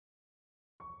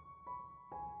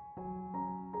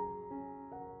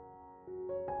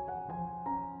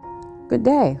Good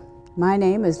day. My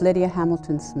name is Lydia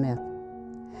Hamilton Smith.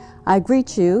 I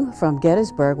greet you from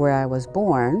Gettysburg, where I was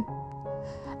born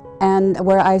and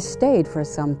where I stayed for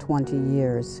some 20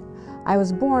 years. I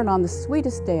was born on the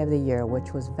sweetest day of the year,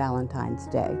 which was Valentine's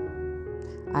Day.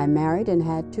 I married and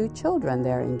had 2 children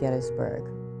there in Gettysburg.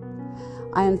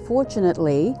 I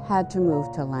unfortunately had to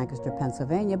move to Lancaster,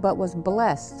 Pennsylvania, but was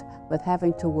blessed with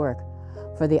having to work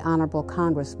for the Honorable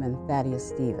Congressman Thaddeus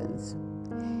Stevens.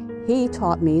 He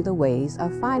taught me the ways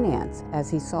of finance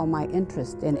as he saw my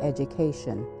interest in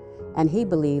education, and he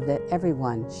believed that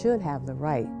everyone should have the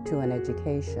right to an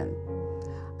education.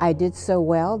 I did so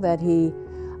well that he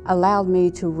allowed me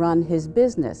to run his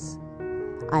business.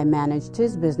 I managed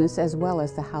his business as well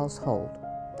as the household.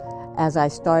 As I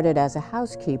started as a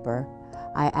housekeeper,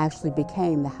 I actually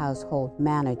became the household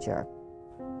manager.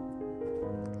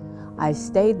 I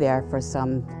stayed there for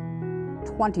some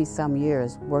 20-some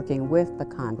years working with the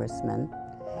congressman,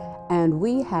 and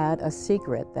we had a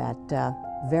secret that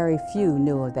very few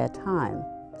knew at that time.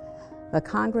 The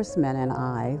congressman and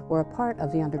I were a part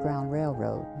of the Underground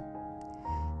Railroad.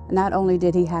 Not only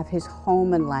did he have his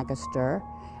home in Lancaster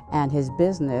and his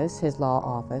business, his law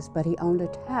office, but he owned a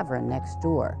tavern next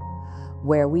door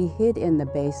where we hid in the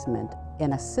basement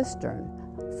in a cistern,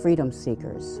 freedom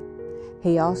seekers.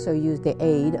 He also used the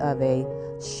aid of a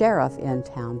sheriff in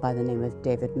town by the name of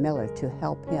David Miller to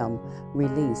help him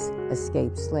release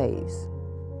escaped slaves.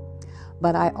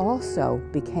 But I also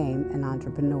became an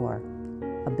entrepreneur,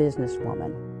 a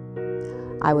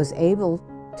businesswoman. I was able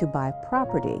to buy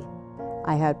property.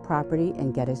 I had property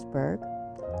in Gettysburg.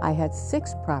 I had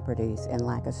 6 properties in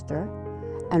Lancaster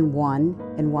and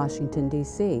 1 in Washington,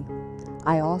 D.C.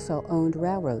 I also owned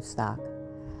railroad stock.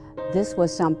 This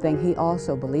was something he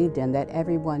also believed in, that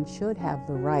everyone should have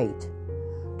the right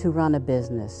to run a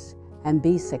business and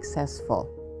be successful.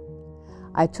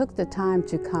 I took the time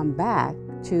to come back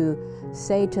to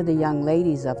say to the young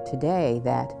ladies of today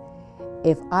that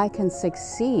if I can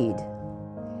succeed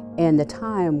in the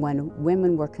time when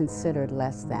women were considered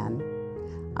less than,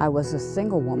 I was a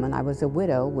single woman, I was a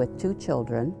widow with 2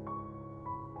 children,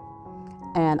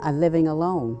 and I'm living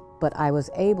alone, but I was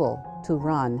able to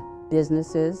run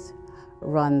businesses,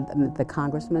 run the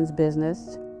congressman's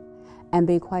business, and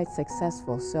be quite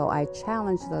successful. So I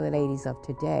challenge the ladies of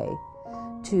today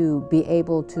to be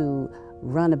able to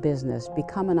run a business,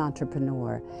 become an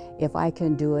entrepreneur. If I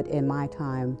can do it in my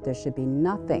time, there should be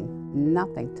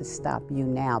nothing to stop you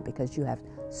now, because you have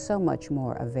so much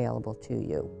more available to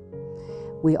you.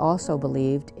 We also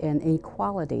believed in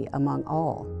equality among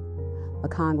all. A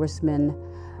congressman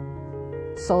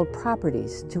sold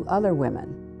properties to other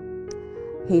women.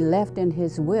 He left in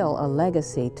his will a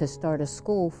legacy to start a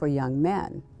school for young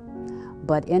men.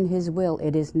 But in his will,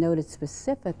 it is noted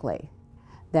specifically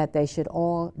that they should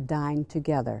all dine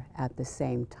together at the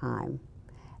same time.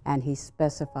 And he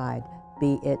specified,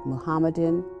 be it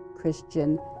Muhammadan,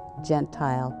 Christian,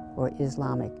 Gentile, or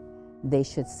Islamic, they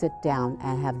should sit down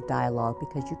and have dialogue,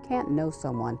 because you can't know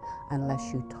someone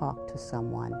unless you talk to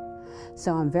someone.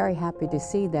 So I'm very happy to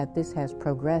see that this has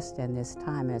progressed in this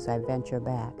time as I venture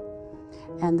back.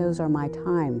 And those are my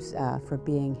times for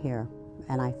being here.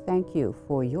 And I thank you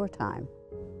for your time.